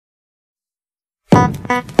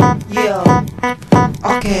Yo,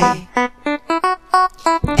 okay.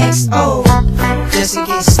 XO, just in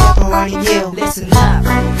case stop warning you. Listen up,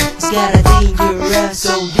 it's got a dangerous,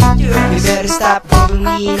 so dangerous. You better stop moving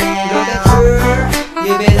me now. Look at her,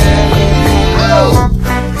 you better let me go.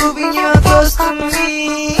 Moving you close to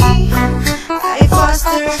me, I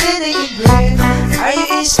faster than you breathe. Are you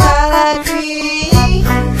in style like me?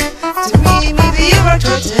 To me, maybe you are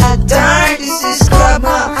twisted. Dark, this is grab my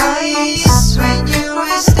eyes when you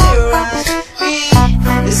stare at me.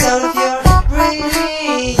 The sound of your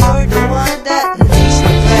breathing, you're the one that makes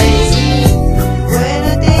me crazy. When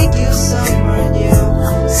I take you somewhere new,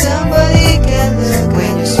 somebody can look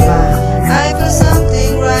when you smile. I feel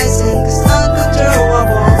something rising, cause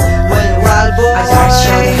uncontrollable. When a wild boy, I start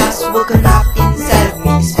showing has woken up inside of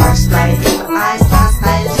me. Sparks lighting my eyes, fast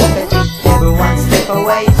I look at you. Never one step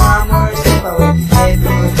away from her, step away. If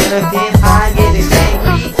you look at him, I get it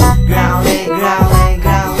angry. Growling, growling,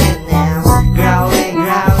 growling now. Growling,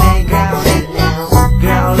 growling, growling now.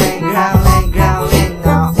 Growling, growling, growling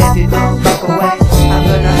now. If you don't back away, I'm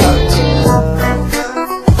gonna hurt you.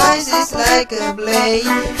 Eyes is like a blade,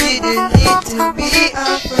 you didn't need to be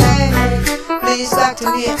afraid. Please talk to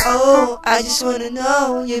me, oh, I just wanna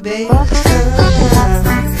know you, baby.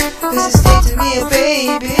 Cause you stay to me,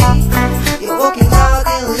 baby. You're walking out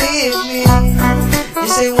and leave me. You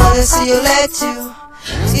say wanna see you, let you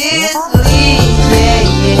easily, yeah,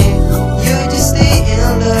 yeah. You just stay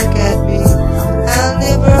and look at me. I'll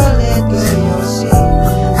never let go, you'll see.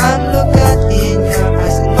 I'm looking in your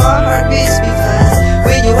eyes and my heart beats because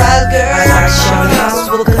when you're wild girl, my heart showing us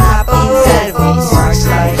woken up inside of me. Sparks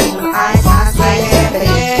lighting my eyes, I like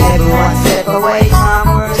it. Everyone step away from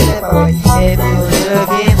her, step away. If you look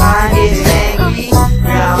him, I get angry.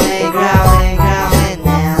 Growling, growling, growling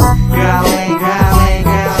now. Growling, growling,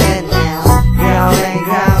 growling now. Growling,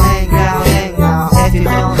 growling, growling now. If you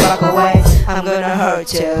don't back away, I'm gonna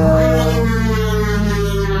hurt you.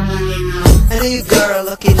 I know you girl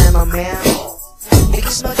looking at my man,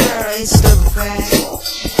 because my girl is the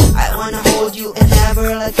perfect. I wanna hold you and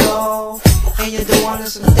never let go. And you're the one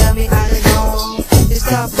who's gonna tell me I don't know. You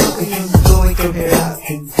stop looking, you're going to hear out.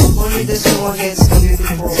 Only this one gets the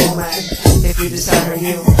beautiful woman. If you decide her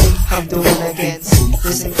you, I'm the one against.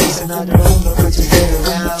 Just in case another woman could you very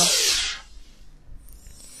well.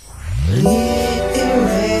 Lead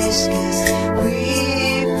erase, cause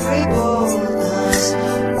we both us.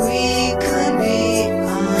 We could be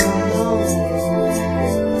alone.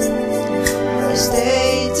 We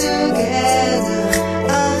stay together,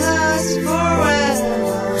 us forever.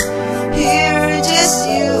 Here just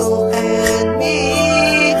you and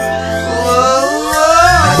me. Whoa,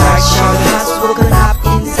 whoa. My dark shadow has woken up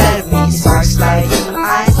inside of me. Sparks lighting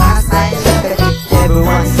my eyes, I look at you.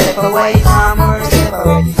 Everyone step away from her, step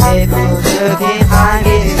away. If you look him, I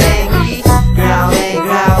get angry. Growling,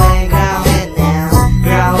 growling, growling now.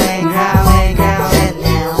 Growling, growling, growling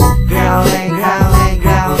now. Growling, growling,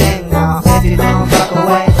 growling now. If you don't back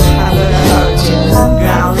away, I'm gonna hurt you.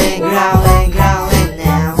 Growling, growling, growling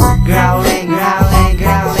now. Growling, growling,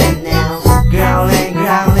 growling now. Growling,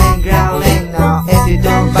 growling, growling now. If you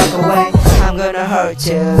don't back away, I'm gonna hurt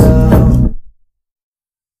you.